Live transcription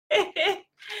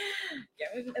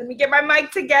Let me get my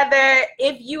mic together.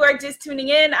 If you are just tuning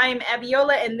in, I am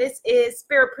Abiola, and this is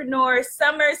Spiritpreneur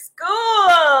Summer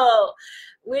School,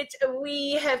 which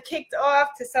we have kicked off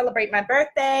to celebrate my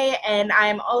birthday. And I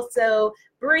am also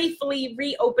briefly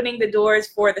reopening the doors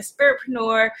for the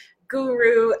Spiritpreneur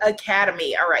Guru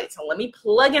Academy. All right, so let me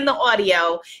plug in the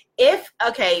audio.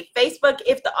 Facebook,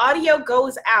 if the audio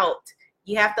goes out,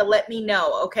 you have to let me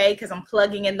know, okay? Because I'm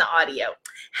plugging in the audio.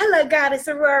 Hello, Goddess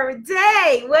Aurora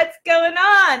Day. What's going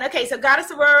on? Okay, so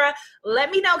Goddess Aurora, let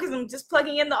me know because I'm just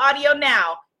plugging in the audio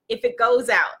now if it goes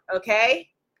out, okay?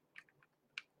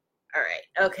 All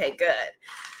right, okay, good.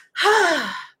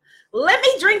 Let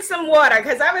me drink some water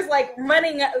because I was like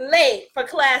running late for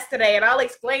class today, and I'll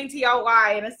explain to y'all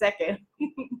why in a second.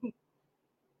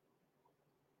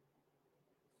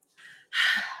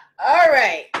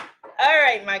 All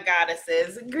right, my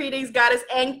goddesses. Greetings, Goddess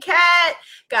Kat.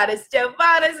 Goddess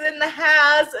Giovanna's in the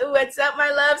house. What's up,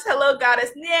 my loves? Hello, Goddess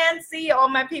Nancy. All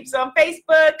my peeps on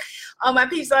Facebook. All my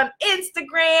peeps on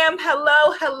Instagram.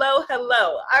 Hello.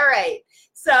 All right.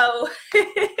 So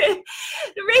the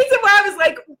reason why I was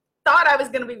like, thought I was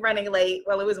going to be running late,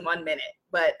 well, it was 1 minute,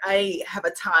 but I have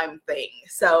a time thing.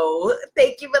 So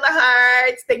thank you for the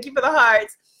hearts. Thank you for the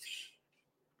hearts.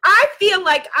 I feel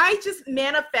like I just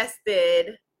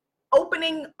manifested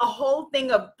opening a whole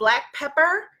thing of black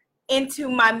pepper into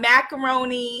my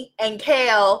macaroni and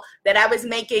kale that I was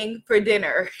making for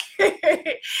dinner. Hear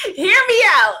me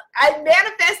out. I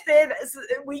manifested,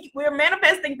 we're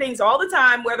manifesting things all the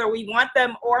time, whether we want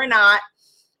them or not.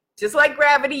 Just like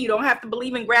gravity, you don't have to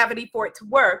believe in gravity for it to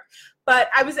work. But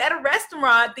I was at a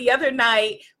restaurant the other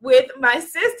night with my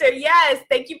sister. Yes,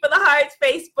 thank you for the hearts,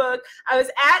 Facebook. I was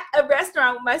at a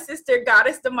restaurant with my sister,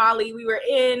 Goddess Damali. We were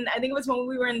in, I think it was when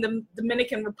we were in the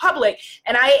Dominican Republic.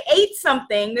 And I ate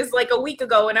something, this is like a week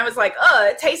ago, and I was like,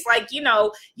 it tastes like, you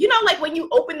know, like when you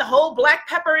open the whole black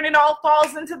pepper and it all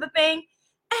falls into the thing.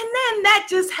 And then that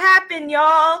just happened,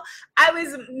 y'all. I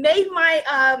made my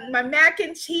my mac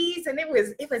and cheese, and it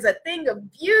was a thing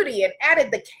of beauty, and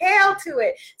added the kale to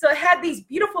it. So it had these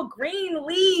beautiful green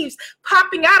leaves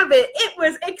popping out of it. It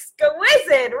was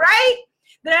exquisite, right?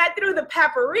 Then I threw the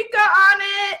paprika on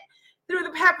it,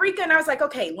 and I was like,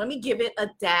 okay, let me give it a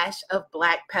dash of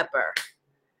black pepper.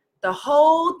 The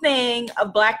whole thing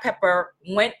of black pepper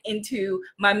went into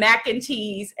my mac and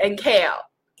cheese and kale.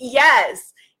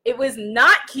 Yes. It was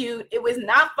not cute. It was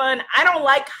not fun. I don't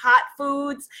like hot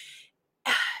foods.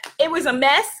 It was a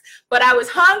mess, but I was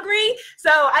hungry. So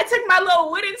I took my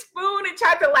little wooden spoon and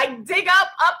tried to like dig up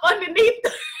underneath.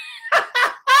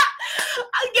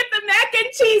 I get the mac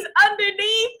and cheese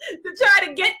underneath to try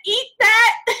to eat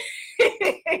that.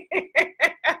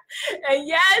 And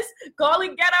yes, call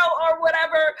it ghetto or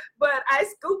whatever, but I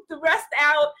scooped the rest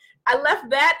out. I left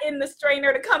that in the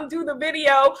strainer to come do the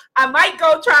video. I might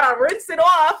go try to rinse it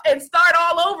off and start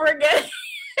all over again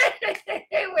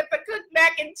with the cooked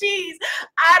mac and cheese.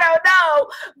 I don't know.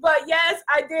 But yes,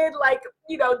 I did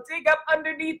dig up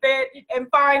underneath it and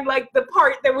find like the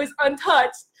part that was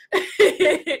untouched,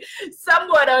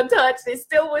 somewhat untouched. It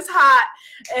still was hot,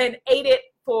 and ate it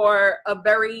for a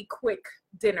very quick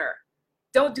dinner.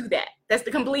 Don't do that. That's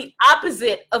the complete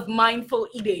opposite of mindful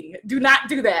eating. Do not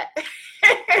do that.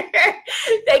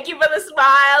 Thank you for the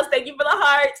smiles. Thank you for the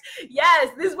hearts.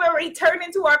 Yes, this is where we turn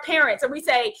into our parents and we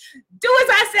say, do as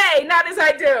I say, not as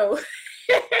I do.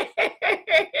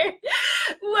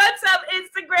 What's up,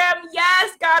 Instagram?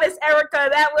 Yes, Goddess Erica,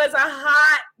 that was a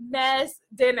hot mess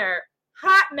dinner.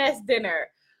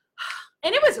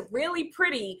 And it was really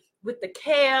pretty with the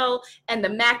kale and the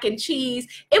mac and cheese.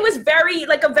 It was a very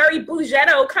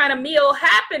Bougetto kind of meal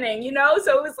happening, you know?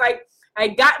 So it was like, I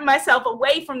got myself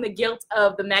away from the guilt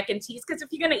of the mac and cheese, because if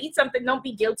you're going to eat something, don't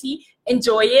be guilty.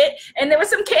 Enjoy it. And there was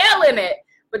some kale in it,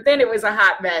 but then it was a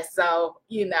hot mess. So,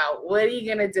 what are you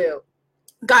going to do?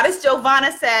 Goddess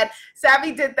Giovanna said,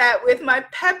 Savvy did that with my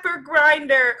pepper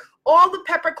grinder. All the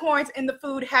peppercorns in the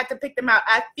food, had to pick them out.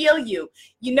 I feel you.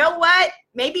 You know what?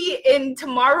 Maybe in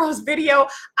tomorrow's video,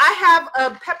 I have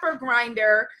a peppercorn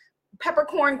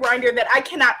grinder that I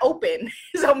cannot open.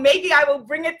 So maybe I will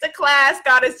bring it to class,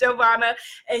 Goddess Giovanna,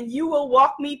 and you will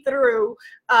walk me through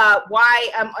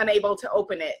why I'm unable to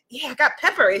open it. Yeah, I got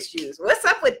pepper issues. What's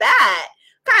up with that?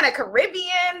 What kind of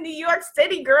Caribbean, New York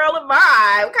City girl am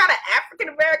I? What kind of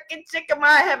African-American chick am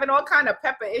I having all kind of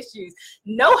pepper issues?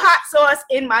 No hot sauce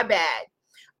in my bag.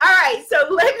 All right,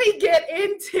 so let me get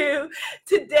into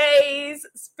today's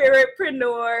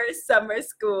Spiritpreneur Summer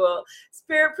School.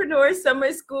 Spiritpreneur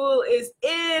Summer School is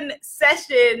in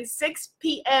session, 6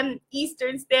 p.m.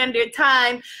 Eastern Standard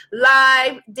Time,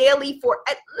 live daily for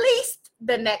at least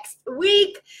the next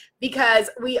week, because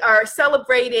we are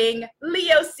celebrating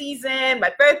Leo season.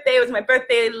 My birthday was my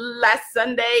birthday last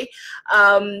Sunday,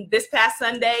 this past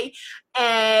Sunday.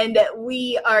 And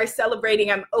we are celebrating.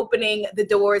 I'm opening the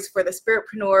doors for the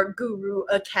Spiritpreneur Guru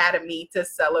Academy to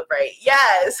celebrate.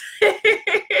 Yes.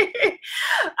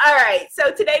 All right.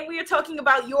 So today we are talking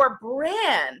about your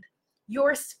brand,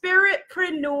 your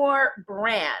Spiritpreneur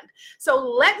brand. So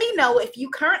let me know if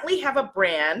you currently have a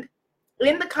brand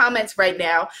in the comments right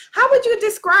now. How would you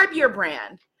describe your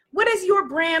brand? What is your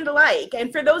brand like?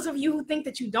 And for those of you who think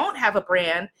that you don't have a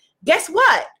brand, guess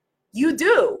what? You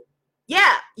do.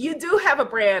 Yeah, you do have a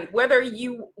brand, whether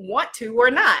you want to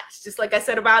or not. Just like I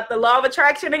said about the law of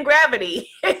attraction and gravity.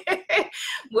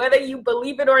 Whether you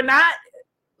believe it or not,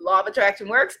 law of attraction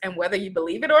works. And whether you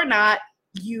believe it or not,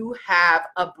 you have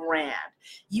a brand.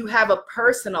 You have a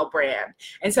personal brand.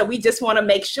 And so we just want to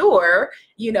make sure,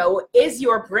 is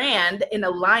your brand in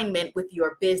alignment with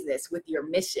your business, with your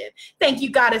mission? Thank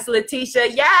you, Goddess Letitia.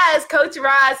 Yes, Coach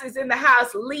Roz is in the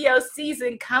house. Leo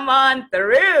season, come on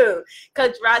through.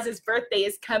 Coach Roz's birthday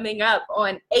is coming up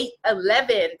on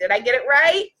 8/11. Did I get it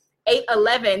right?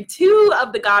 8/11, two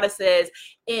of the goddesses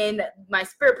in my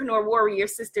Spiritpreneur Warrior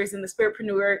Sisters in the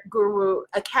Spiritpreneur Guru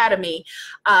Academy,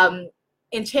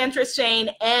 Enchantress Shane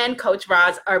and Coach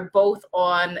Roz, are both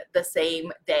on the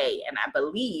same day, and I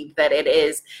believe that it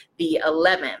is the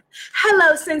 11th.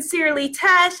 Hello, Sincerely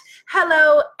Tash.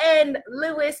 Hello, and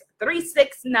Lewis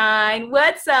 369.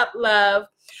 What's up, love?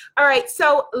 All right,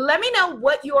 so let me know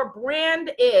what your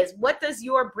brand is. What does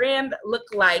your brand look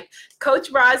like?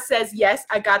 Coach Roz says, yes,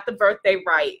 I got the birthday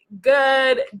right.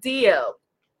 Good deal.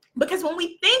 Because when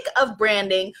we think of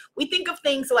branding, we think of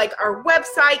things like our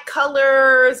website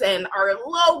colors and our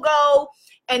logo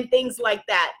and things like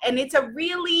that. And it's a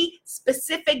really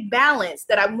specific balance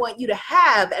that I want you to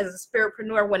have as a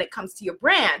Spiritpreneur when it comes to your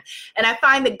brand. And I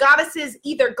find the goddesses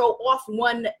either go off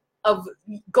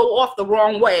the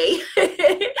wrong way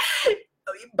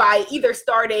by either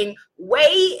starting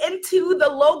way into the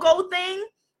logo thing,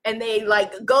 and they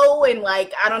go and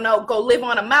go live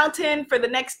on a mountain for the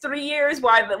next 3 years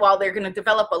while they're going to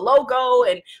develop a logo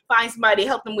and find somebody to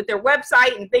help them with their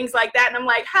website and things like that. And I'm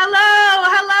like, hello,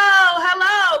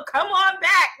 come on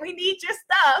back. We need your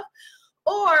stuff.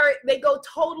 Or they go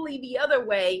totally the other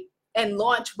way and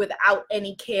launch without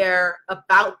any care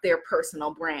about their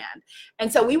personal brand.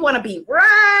 And so we want to be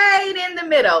right in the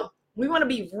middle. We want to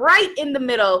be right in the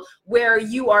middle, where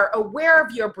you are aware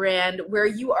of your brand, where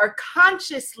you are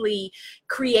consciously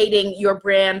creating your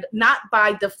brand, not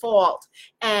by default,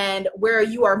 and where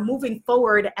you are moving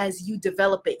forward as you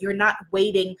develop it. You're not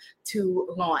waiting to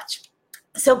launch.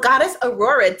 So Goddess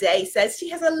Aurora Day says she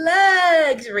has a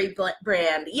luxury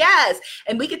brand. Yes,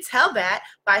 and we could tell that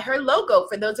by her logo.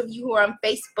 For those of you who are on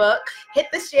Facebook, hit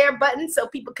the share button so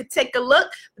people could take a look.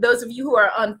 For those of you who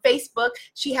are on Facebook,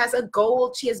 she has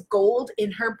gold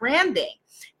in her branding.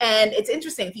 And it's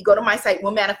interesting, if you go to my site,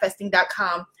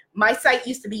 womanifesting.com, my site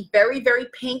used to be very, very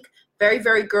pink, very,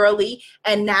 very girly.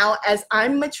 And now as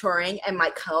I'm maturing and my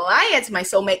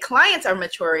soulmate clients are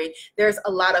maturing, there's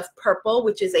a lot of purple,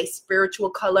 which is a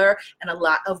spiritual color, and a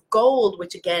lot of gold,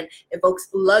 which again evokes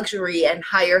luxury and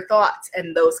higher thoughts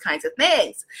and those kinds of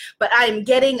things. But I'm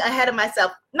getting ahead of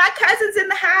myself. My cousin's in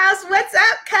the house. What's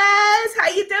up, cuz? How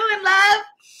you doing, love?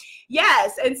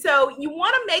 Yes, and so you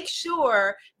want to make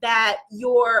sure that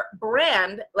your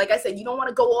brand, like I said, you don't want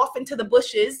to go off into the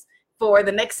bushes for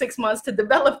the next 6 months to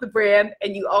develop the brand,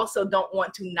 and you also don't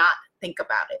want to not think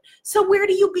about it. So where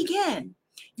do you begin?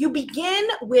 You begin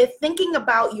with thinking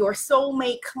about your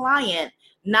soulmate client,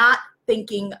 not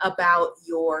thinking about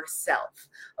yourself,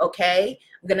 okay?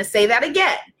 I'm going to say that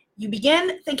again. You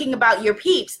begin thinking about your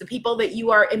peeps, the people that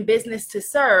you are in business to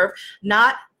serve,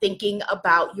 not thinking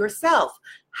about yourself.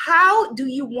 How do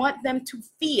you want them to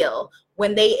feel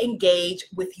when they engage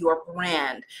with your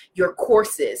brand, your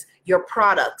courses, your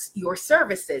products, your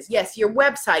services, yes, your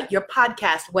website, your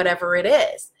podcast, whatever it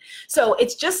is? So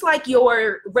it's just like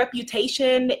your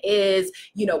reputation is,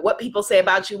 what people say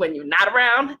about you when you're not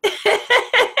around,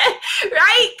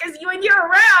 right? Because when you're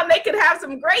around, they could have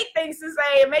some great things to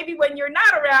say, and maybe when you're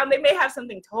not around, they may have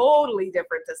something totally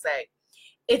different to say.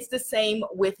 It's the same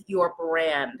with your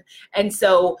brand. And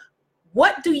so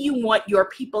What do you want your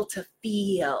people to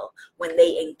feel when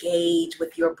they engage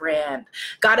with your brand?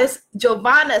 Goddess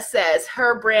Giovanna says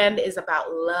her brand is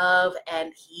about love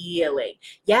and healing.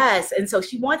 Yes, and so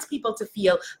she wants people to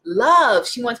feel love.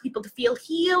 She wants people to feel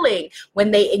healing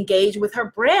when they engage with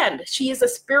her brand. She is a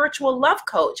spiritual love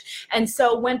coach. And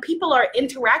so when people are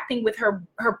interacting with her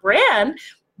brand,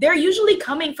 they're usually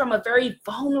coming from a very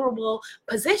vulnerable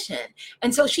position.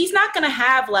 And so she's not going to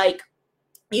have like,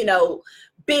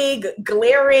 big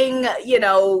glaring,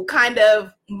 kind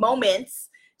of moments.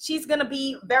 She's going to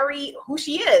be very who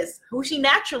she is, who she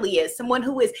naturally is, someone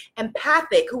who is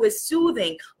empathic, who is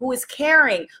soothing, who is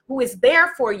caring, who is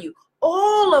there for you.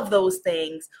 All of those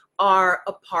things are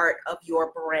a part of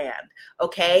your brand.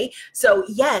 Okay. So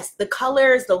yes, the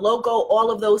colors, the logo,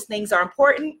 all of those things are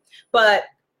important, but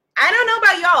I don't know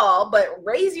about y'all, but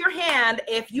raise your hand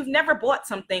if you've never bought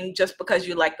something just because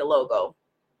you like the logo.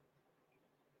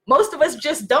 Most of us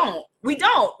just don't. We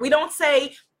don't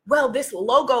say, well, this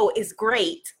logo is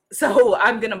great, so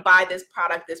I'm going to buy this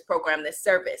product, this program, this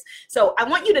service. So I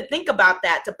want you to think about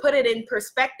that, to put it in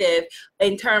perspective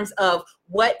in terms of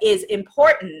what is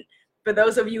important. For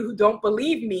those of you who don't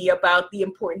believe me about the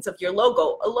importance of your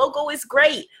logo, a logo is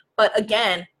great. But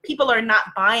again, people are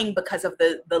not buying because of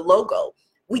the logo.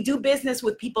 We do business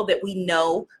with people that we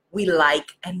know, we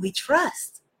like, and we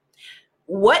trust.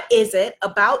 What is it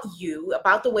about you,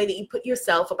 about the way that you put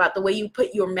yourself, about the way you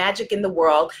put your magic in the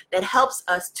world that helps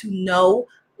us to know,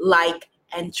 like,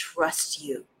 and trust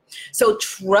you? So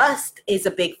trust is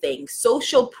a big thing.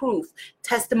 Social proof,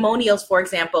 testimonials, for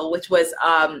example, which was,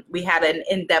 we had an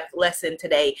in-depth lesson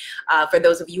today. For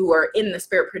those of you who are in the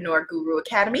Spiritpreneur Guru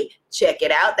Academy, check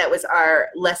it out. That was our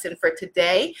lesson for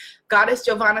today. Goddess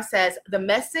Giovanna says, the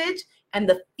message and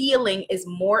the feeling is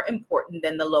more important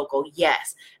than the logo.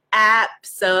 Yes,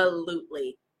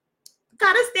 absolutely.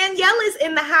 Goddess Danielle is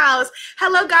in the house.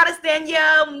 Hello, Goddess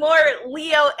Danielle. More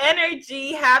Leo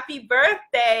energy. Happy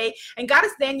birthday. And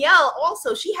Goddess Danielle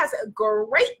also, she has a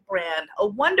great brand, a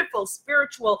wonderful,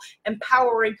 spiritual,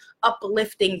 empowering,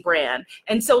 uplifting brand.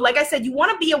 And so, like I said, you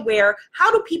want to be aware,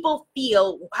 how do people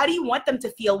feel? How do you want them to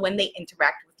feel when they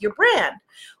interact with your brand?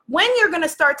 When you're going to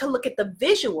start to look at the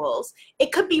visuals,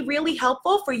 it could be really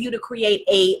helpful for you to create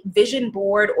a vision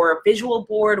board or a visual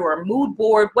board or a mood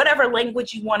board, whatever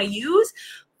language you want to use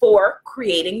for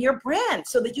creating your brand,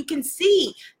 so that you can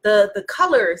see the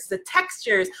colors, the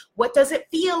textures. What does it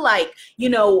feel like?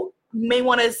 You may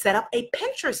want to set up a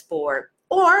Pinterest board,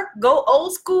 or go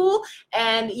old school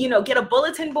and, get a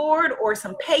bulletin board or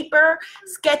some paper,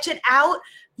 sketch it out,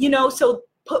 so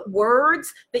put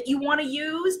words that you want to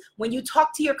use. When you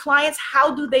talk to your clients,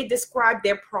 how do they describe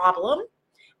their problem?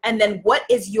 And then what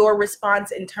is your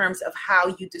response in terms of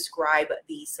how you describe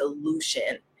the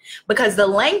solution? Because the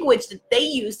language that they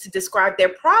use to describe their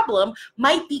problem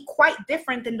might be quite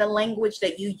different than the language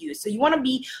that you use. So you want to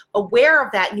be aware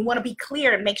of that, and you want to be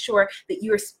clear and make sure that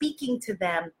you're speaking to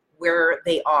them where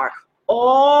they are.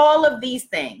 All of these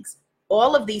things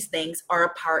are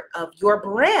a part of your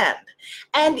brand.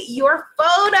 And your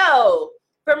photo,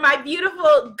 for my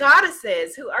beautiful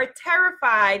goddesses who are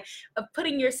terrified of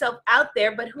putting yourself out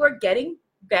there, but who are getting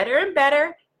better and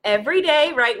better every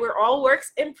day, right? We're all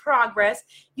works in progress.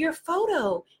 Your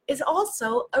photo is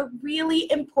also a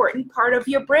really important part of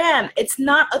your brand. It's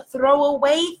not a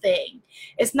throwaway thing.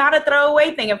 It's not a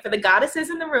throwaway thing. And for the goddesses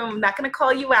in the room, I'm not going to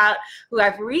call you out, who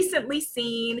I've recently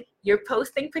seen you're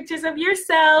posting pictures of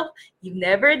yourself. You've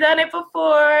never done it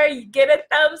before. You get a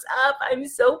thumbs up. I'm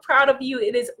so proud of you.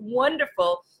 It is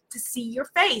wonderful to see your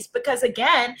face, because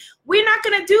again, we're not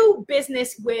going to do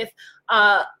business with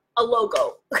a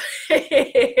logo,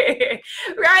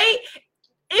 right?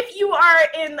 If you are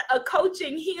in a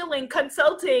coaching, healing,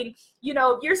 consulting,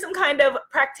 you're some kind of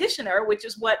practitioner, which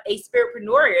is what a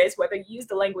spiritpreneur is, whether you use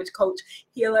the language coach,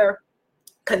 healer,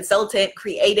 consultant,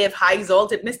 creative, high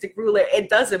exalted, mystic ruler, it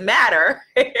doesn't matter.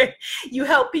 You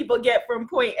help people get from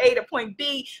point A to point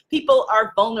B. People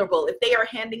are vulnerable. If they are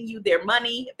handing you their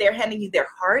money, if they're handing you their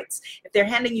hearts, if they're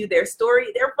handing you their story,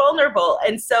 they're vulnerable.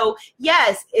 And so,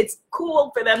 yes, it's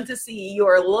cool for them to see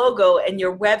your logo and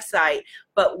your website,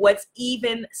 but what's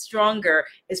even stronger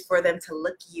is for them to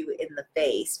look you in the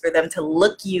face, for them to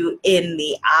look you in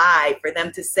the eye, for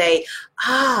them to say,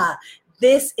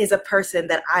 this is a person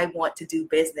that I want to do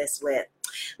business with.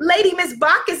 Lady Miss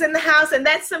Bach is in the house, and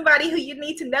that's somebody who you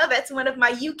need to know. That's one of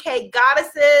my UK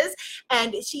goddesses,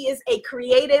 and she is a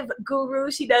creative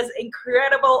guru. She does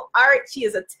incredible art. She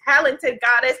is a talented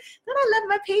goddess. And I love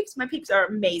my peeps. My peeps are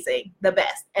amazing, the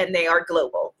best, and they are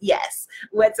global. Yes.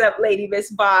 What's up, Lady Miss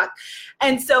Bach?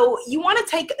 And so you want to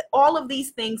take all of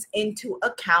these things into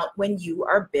account when you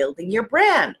are building your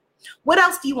brand. What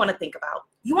else do you want to think about?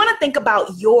 You want to think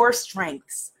about your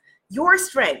strengths. Your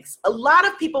strengths. A lot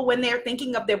of people, when they're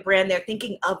thinking of their brand, they're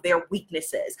thinking of their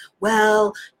weaknesses.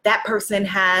 Well, that person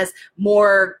has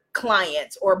more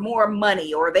clients or more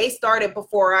money, or they started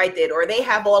before I did, or they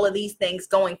have all of these things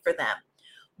going for them.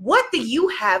 What do you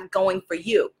have going for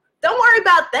you? Don't worry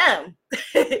about them.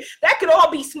 That could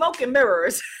all be smoke and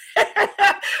mirrors,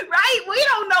 right? We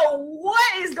don't know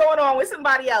what is going on with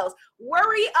somebody else.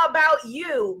 Worry about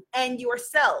you and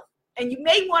yourself. And you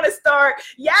may want to start,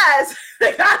 yes,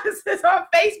 the goddesses on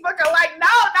Facebook are like, no,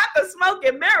 not the smoke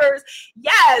and mirrors.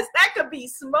 Yes, that could be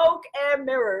smoke and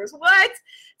mirrors. What?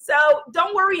 So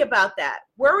don't worry about that.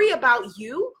 Worry about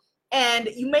you. And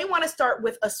you may want to start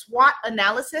with a SWOT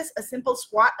analysis, a simple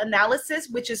SWOT analysis,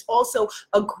 which is also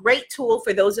a great tool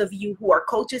for those of you who are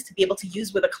coaches to be able to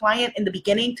use with a client in the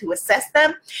beginning to assess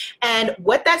them. And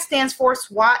what that stands for,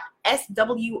 SWOT,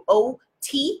 SWOT,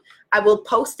 I will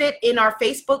post it in our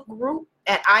Facebook group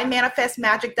at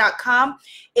imanifestmagic.com.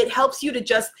 It helps you to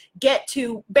just get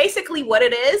to basically what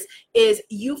it is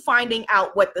you finding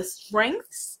out what the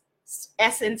strengths,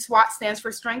 S in SWOT stands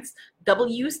for strengths,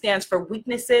 W stands for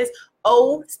weaknesses,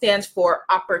 O stands for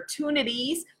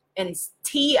opportunities, and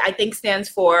T, I think, stands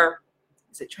for,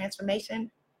 is it transformation?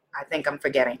 I think I'm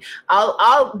forgetting.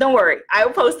 Don't worry. I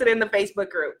will post it in the Facebook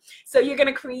group. So you're going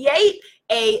to create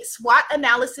a SWOT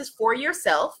analysis for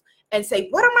yourself and say,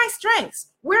 what are my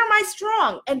strengths? Where am I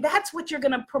strong? And that's what you're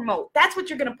going to promote. That's what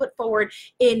you're going to put forward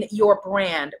in your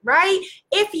brand, right?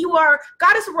 If you are,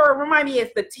 Goddess Aurora, remind me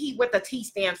if what the T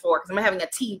stands for, because I'm having a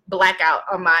T blackout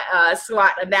on my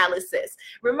SWOT analysis.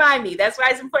 Remind me. That's why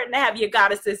it's important to have your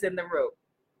goddesses in the room.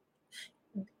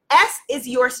 S is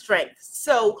your strength.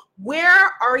 So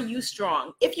where are you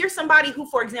strong? If you're somebody who,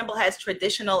 for example, has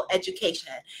traditional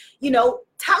education,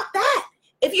 tout that.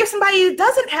 If you're somebody who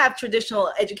doesn't have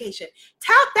traditional education,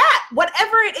 tout that.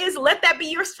 Whatever it is, let that be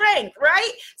your strength,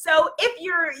 right? So if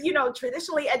you're,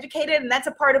 traditionally educated and that's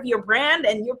a part of your brand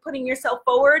and you're putting yourself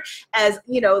forward as,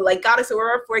 like Goddess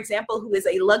Aurora, for example, who is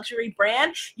a luxury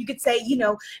brand, you could say,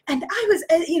 and I was,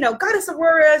 Goddess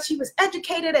Aurora, she was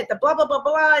educated at the blah, blah, blah,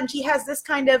 blah, and she has this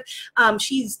kind of,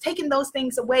 she's taken those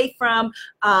things away from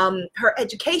her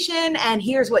education, and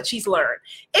here's what she's learned.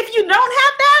 If you don't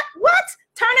have that, what?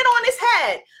 Turn it on its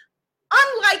head.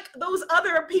 Unlike those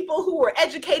other people who were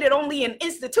educated only in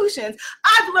institutions,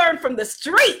 I've learned from the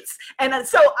streets. And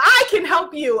so I can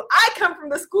help you. I come from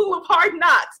the school of hard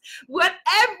knocks.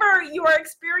 Whatever your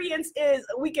experience is,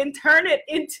 we can turn it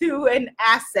into an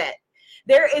asset.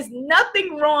 There is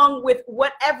nothing wrong with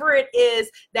whatever it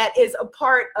is that is a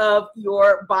part of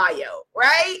your bio,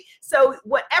 right? So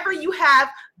whatever you have,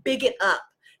 big it up.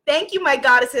 Thank you, my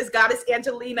goddesses. Goddess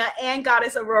Angelina and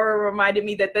Goddess Aurora reminded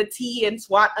me that the T in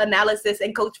SWOT analysis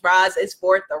and Coach Roz is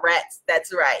for threats.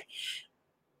 That's right.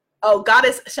 Oh,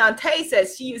 Goddess Shantae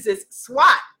says she uses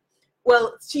SWOT.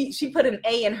 Well, she put an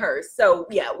A in hers. So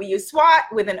yeah, we use SWOT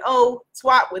with an O,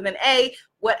 SWOT with an A,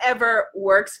 whatever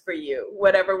works for you,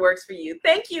 whatever works for you.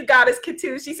 Thank you, Goddess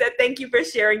Katu. She said, thank you for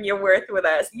sharing your worth with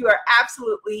us. You are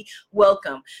absolutely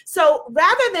welcome. So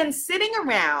rather than sitting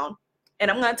around, and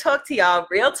I'm going to talk to y'all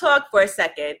real talk for a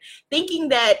second, thinking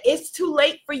that it's too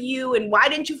late for you and why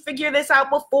didn't you figure this out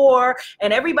before?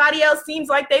 And everybody else seems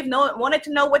like they've wanted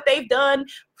to know what they've done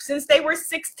since they were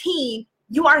 16.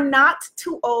 You are not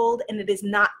too old and it is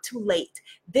not too late.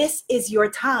 This is your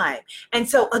time. And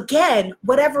so again,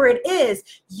 whatever it is,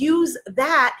 use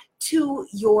that to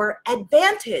your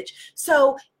advantage.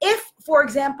 So if, for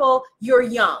example, you're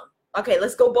young, okay,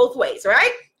 let's go both ways,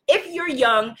 right? If you're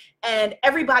young and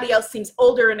everybody else seems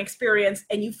older and experienced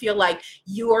and you feel like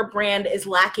your brand is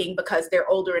lacking because they're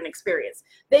older and experienced,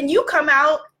 then you come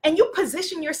out and you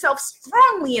position yourself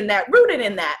strongly in that, rooted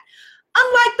in that.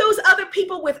 Unlike those other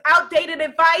people with outdated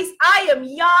advice, I am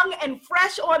young and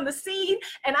fresh on the scene,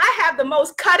 and I have the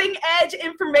most cutting edge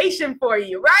information for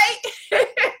you, right?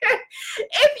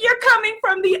 If you're coming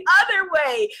from the other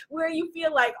way, where you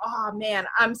feel like, oh man,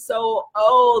 I'm so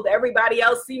old, everybody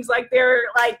else seems like they're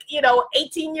like,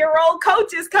 18-year-old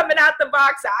coaches coming out the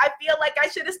box, I feel like I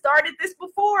should have started this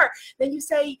before. Then you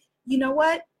say, you know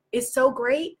what? It's so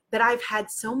great that I've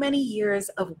had so many years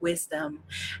of wisdom,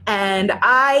 and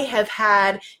I have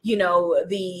had,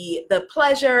 the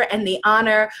pleasure and the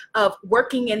honor of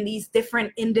working in these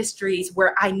different industries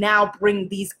where I now bring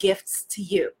these gifts to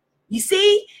you. You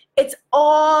see, it's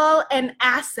all an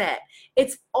asset.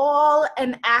 It's all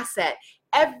an asset.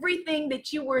 Everything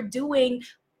that you were doing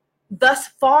thus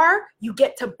far, you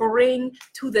get to bring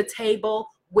to the table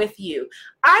with you.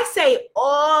 I say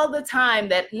all the time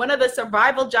that one of the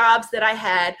survival jobs that I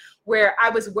had where I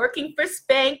was working for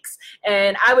Spanx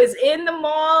and I was in the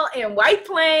mall in White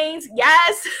Plains.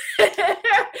 Yes, on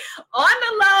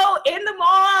the low in the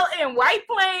mall in White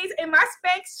Plains in my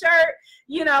Spanx shirt,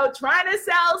 you know, trying to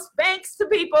sell Spanx to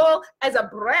people as a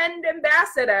brand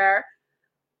ambassador.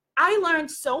 I learned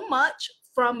so much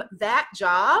from that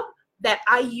job that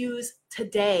I use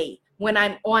today when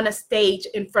I'm on a stage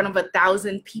in front of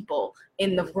 1,000 people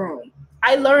in the room.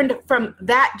 I learned from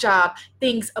that job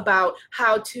things about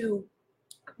how to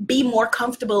be more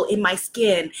comfortable in my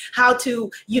skin, how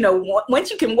to, you know, once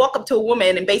you can walk up to a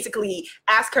woman and basically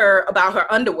ask her about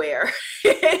her underwear,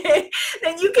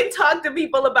 then you can talk to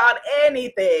people about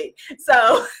anything.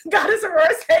 So Goddess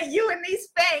Aurora said, you and these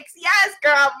Spanx. Yes,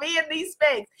 girl, me and these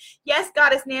Spanx. Yes,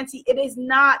 Goddess Nancy, it is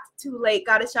not too late.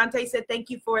 Goddess Shantae said, thank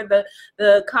you for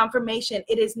the confirmation.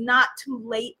 It is not too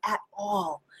late at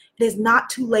all. It is not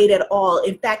too late at all.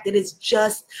 In fact, it is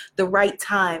just the right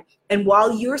time. And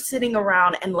while you're sitting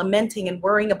around and lamenting and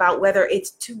worrying about whether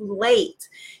it's too late,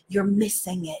 you're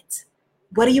missing it.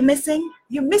 What are you missing?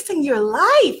 You're missing your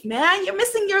life, man. You're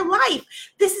missing your life.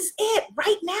 This is it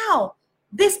right now.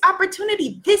 This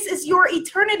opportunity. This is your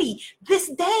eternity.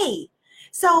 This day.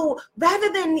 So rather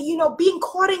than, you know, being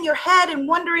caught in your head and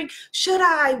wondering, should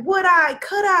I, would I,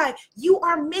 could I, you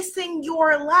are missing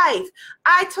your life.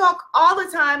 I talk all the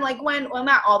time, like when, well,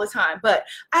 not all the time, but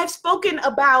I've spoken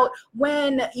about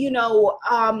when, you know,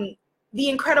 the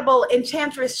incredible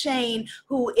Enchantress Shane,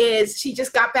 she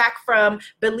just got back from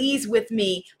Belize with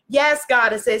me. Yes,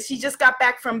 Goddesses, she just got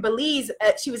back from Belize.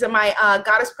 She was at my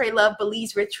Goddess Pray Love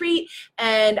Belize retreat,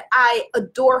 and I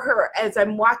adore her as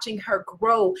I'm watching her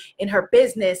grow in her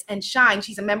business and shine.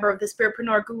 She's a member of the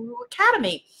Spiritpreneur Guru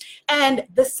Academy. And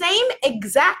the same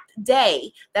exact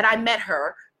day that I met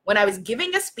her, when I was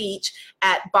giving a speech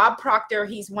at Bob Proctor,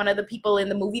 he's one of the people in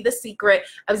the movie The Secret.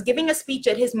 I was giving a speech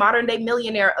at his Modern Day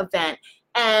Millionaire event.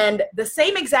 And the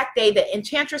same exact day that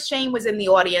Enchantress Shane was in the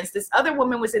audience, this other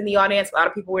woman was in the audience. A lot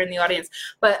of people were in the audience.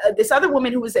 But this other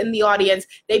woman who was in the audience,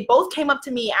 they both came up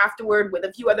to me afterward with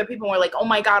a few other people and were like, oh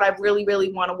my God, I really,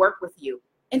 really want to work with you.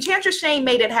 Enchantress Shane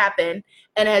made it happen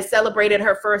and has celebrated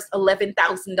her first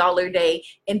 $11,000 day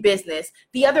in business.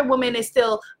 The other woman is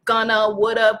still gonna,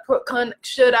 woulda,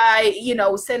 should I, you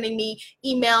know, sending me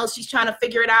emails. She's trying to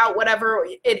figure it out, whatever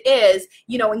it is,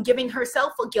 you know, and giving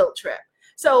herself a guilt trip.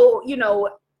 So, you know,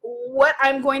 what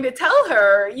I'm going to tell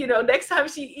her, you know, next time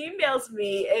she emails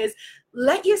me is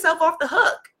let yourself off the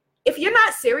hook. If you're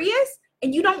not serious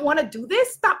and you don't want to do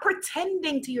this, stop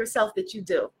pretending to yourself that you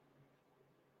do.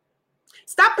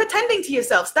 Stop pretending to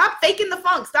yourself. Stop faking the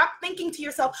funk. Stop thinking to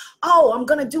yourself, oh, I'm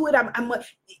going to do it.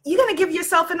 You're going to give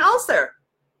yourself an ulcer.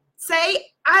 Say,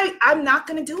 I'm not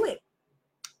going to do it.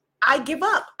 I give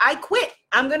up. I quit.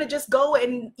 I'm going to just go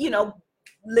and, you know,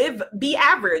 be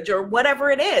average or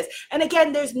whatever it is. And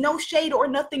again, there's no shade or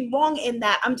nothing wrong in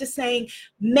that. I'm just saying,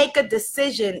 make a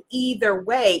decision either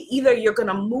way. Either you're going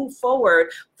to move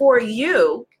forward for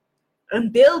you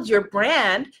and build your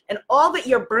brand, and all that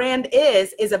your brand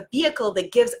is a vehicle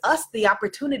that gives us the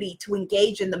opportunity to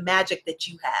engage in the magic that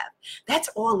you have. That's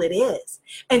all it is.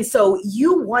 And so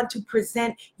you want to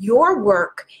present your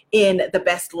work in the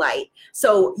best light.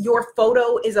 So your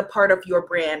photo is a part of your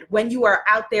brand. When you are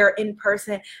out there in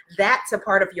person, that's a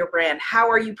part of your brand. How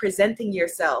are you presenting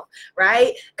yourself,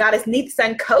 right? Goddess Neith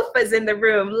Sankofa is in the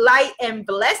room. Light and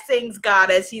blessings,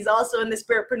 Goddess. She's also in the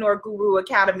Spiritpreneur Guru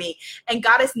Academy. And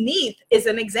Goddess Neith is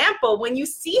an example when you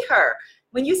see her.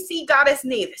 When you see Goddess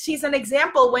Neith, she's an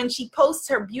example when she posts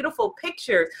her beautiful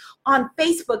pictures on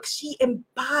Facebook. She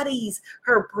embodies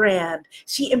her brand.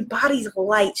 She embodies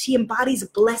light. She embodies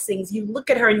blessings. You look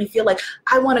at her and you feel like,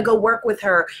 I want to go work with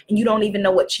her, and you don't even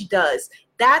know what she does.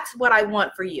 That's what I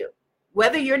want for you.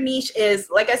 Whether your niche is,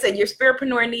 like I said, your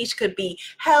spiritpreneur niche could be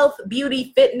health,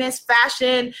 beauty, fitness,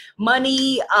 fashion,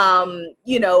 money,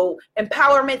 you know,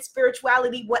 empowerment,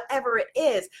 spirituality, whatever it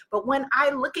is. But when I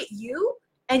look at you,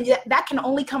 and that can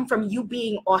only come from you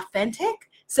being authentic.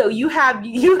 So you have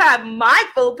my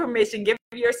full permission, give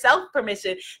yourself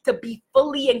permission to be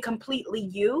fully and completely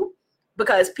you.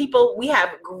 Because we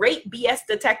have great BS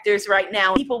detectors right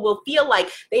now. People will feel like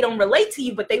they don't relate to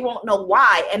you, but they won't know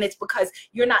why. And it's because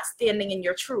you're not standing in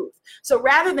your truth. So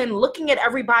rather than looking at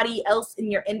everybody else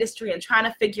in your industry and trying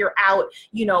to figure out,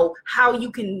 you know, how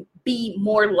you can be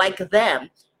more like them,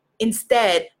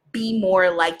 instead, be more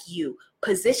like you.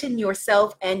 Position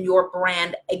yourself and your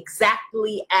brand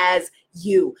exactly as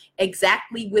you,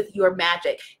 exactly with your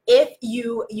magic. If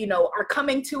you know, are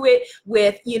coming to it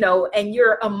with, you know, and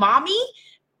you're a mommy,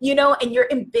 and you're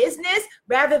in business,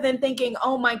 rather than thinking,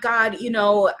 oh my God,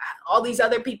 all these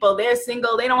other people, they're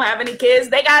single, they don't have any kids,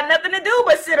 they got nothing to do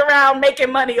but sit around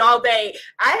making money all day.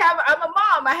 I'm a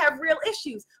mom, I have real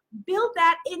issues. Build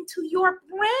that into your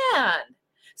brand.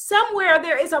 Somewhere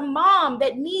there is a mom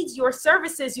that needs your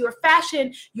services, your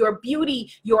fashion, your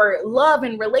beauty, your love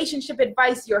and relationship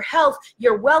advice, your health,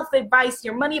 your wealth advice,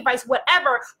 your money advice,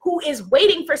 whatever, who is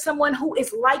waiting for someone who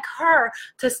is like her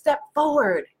to step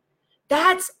forward.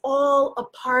 That's all a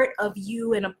part of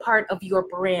you and a part of your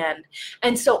brand.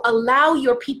 And so allow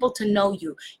your people to know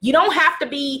you. You don't have to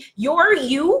be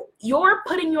you. Your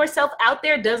putting yourself out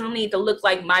there doesn't need to look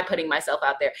like my putting myself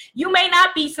out there. You may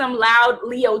not be some loud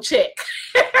Leo chick.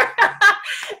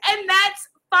 And that's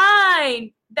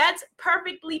fine. That's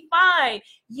perfectly fine.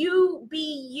 You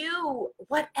be you,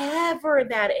 whatever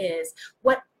that is.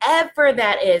 Whatever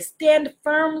that is, stand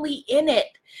firmly in it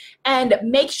and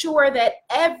make sure that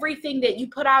everything that you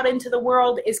put out into the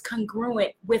world is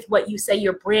congruent with what you say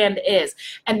your brand is.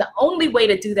 And the only way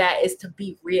to do that is to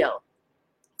be real,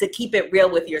 to keep it real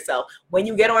with yourself. When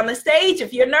you get on the stage,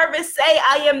 if you're nervous, say,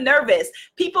 I am nervous.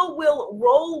 People will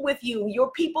roll with you.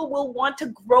 Your people will want to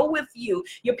grow with you.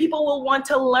 Your people will want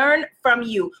to learn from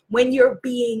you when you're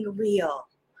being real.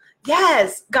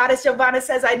 Yes, Goddess Giovanna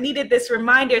says, I needed this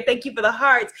reminder. Thank you for the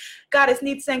hearts. Goddess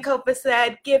Neat Sankofa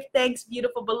said, give thanks,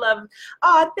 beautiful beloved.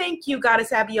 Oh, thank you, Goddess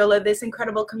Abiola. This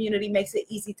incredible community makes it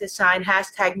easy to shine.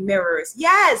 # mirrors.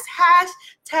 Yes,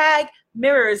 #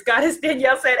 mirrors. Goddess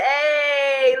Danielle said,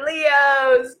 hey,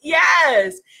 Leos.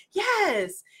 Yes,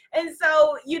 yes. And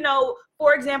so,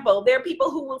 for example, there are people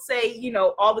who will say,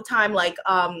 all the time, like,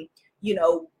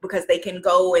 because they can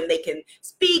go and they can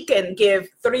speak and give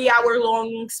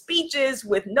 3-hour-long speeches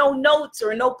with no notes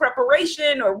or no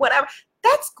preparation or whatever.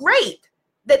 That's great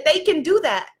that they can do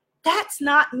that. That's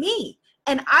not me.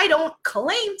 And I don't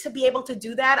claim to be able to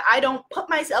do that. I don't put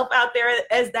myself out there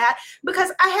as that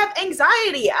because I have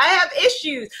anxiety. I have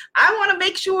issues. I want to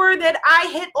make sure that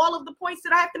I hit all of the points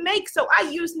that I have to make. So I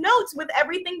use notes with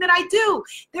everything that I do.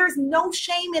 There's no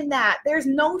shame in that. There's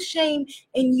no shame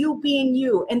in you being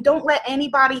you. And don't let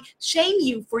anybody shame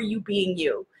you for you being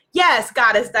you. Yes,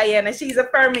 Goddess Diana, she's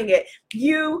affirming it.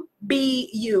 You be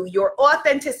you, your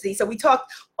authenticity. So we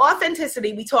talked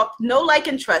authenticity, we talked know, like,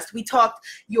 and trust. We talked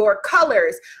your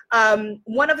colors.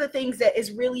 One of the things that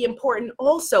is really important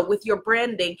also with your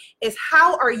branding is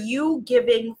how are you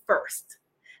giving first?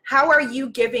 How are you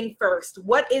giving first?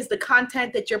 What is the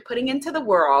content that you're putting into the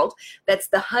world that's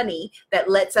the honey that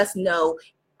lets us know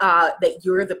that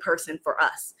you're the person for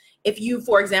us? If you,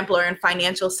 for example, are in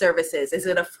financial services, is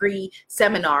it a free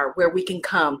seminar where we can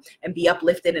come and be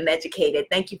uplifted and educated?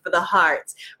 Thank you for the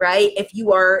hearts, right? If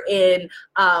you are in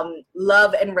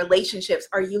love and relationships,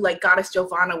 are you like Goddess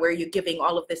Giovanna where you're giving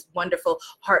all of this wonderful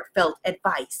heartfelt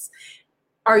advice?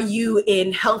 Are you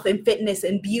in health and fitness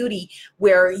and beauty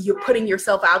where you're putting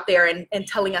yourself out there and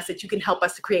telling us that you can help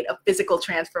us to create a physical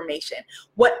transformation?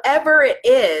 Whatever it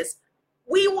is,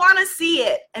 we want to see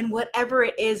it. And whatever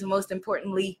it is, most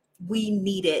importantly, we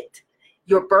need it.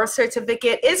 Your birth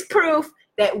certificate is proof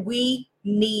that we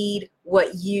need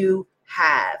what you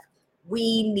have.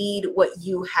 We need what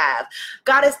you have.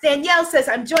 Goddess Danielle says,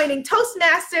 I'm joining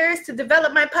Toastmasters to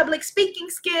develop my public speaking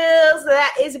skills.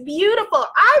 That is beautiful.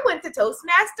 I went to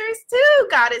Toastmasters too,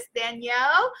 Goddess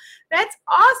Danielle. That's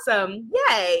awesome.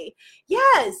 Yay.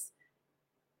 Yes.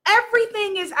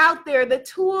 Everything is out there. The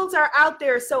tools are out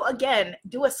there. So again,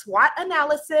 do a SWOT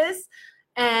analysis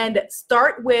and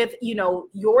start with,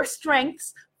 your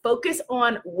strengths. Focus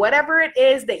on whatever it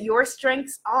is that your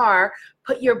strengths are.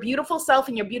 Put your beautiful self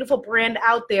and your beautiful brand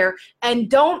out there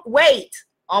and don't wait.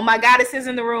 All my goddesses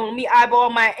in the room, me eyeball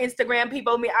my Instagram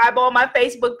people, me eyeball my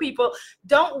Facebook people.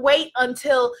 Don't wait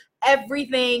until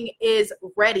everything is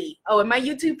ready. Oh, and my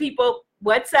YouTube people,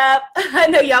 what's up? I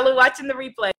know y'all are watching the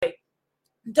replay.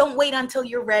 Don't wait until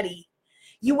you're ready.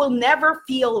 You will never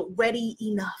feel ready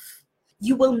enough.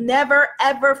 You will never,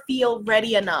 ever feel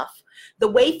ready enough. The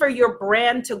way for your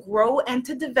brand to grow and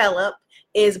to develop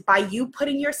is by you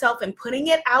putting yourself and putting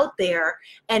it out there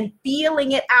and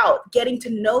feeling it out, getting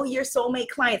to know your soulmate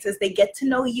clients as they get to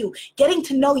know you, getting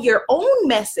to know your own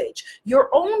message, your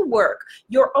own work,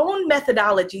 your own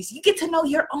methodologies. You get to know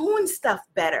your own stuff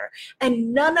better.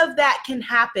 And none of that can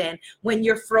happen when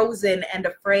you're frozen and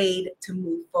afraid to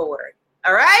move forward.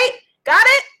 All right? Got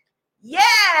it?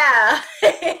 Yeah.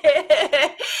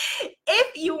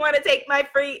 If you want to take my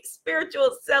free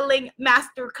spiritual selling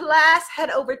masterclass, head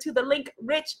over to the link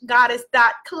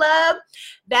richgoddess.club.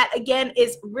 That again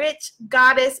is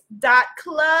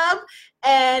richgoddess.club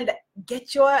and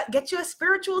get your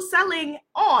spiritual selling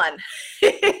on.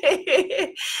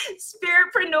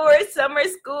 Spiritpreneur Spirtpreneur Summer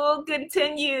School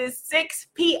continues 6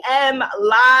 p.m.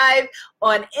 live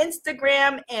on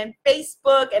Instagram and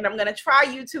Facebook. And I'm going to try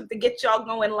YouTube to get y'all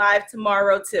going live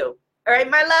tomorrow too. All right,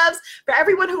 my loves, for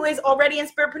everyone who is already in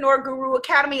Spirtpreneur Guru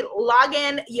Academy, log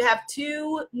in. You have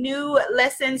 2 new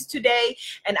lessons today,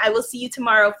 and I will see you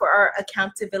tomorrow for our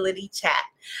accountability chat.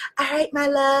 All right, my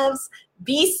loves,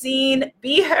 be seen,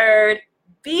 be heard,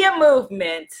 be a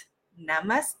movement.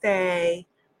 Namaste.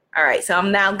 All right, so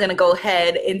I'm now going to go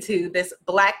ahead into this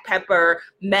black pepper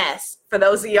mess. For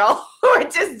those of y'all who are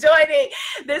just joining,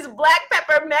 this black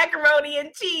pepper macaroni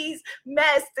and cheese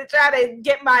mess to try to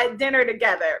get my dinner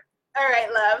together. All right,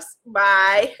 loves.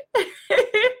 Bye.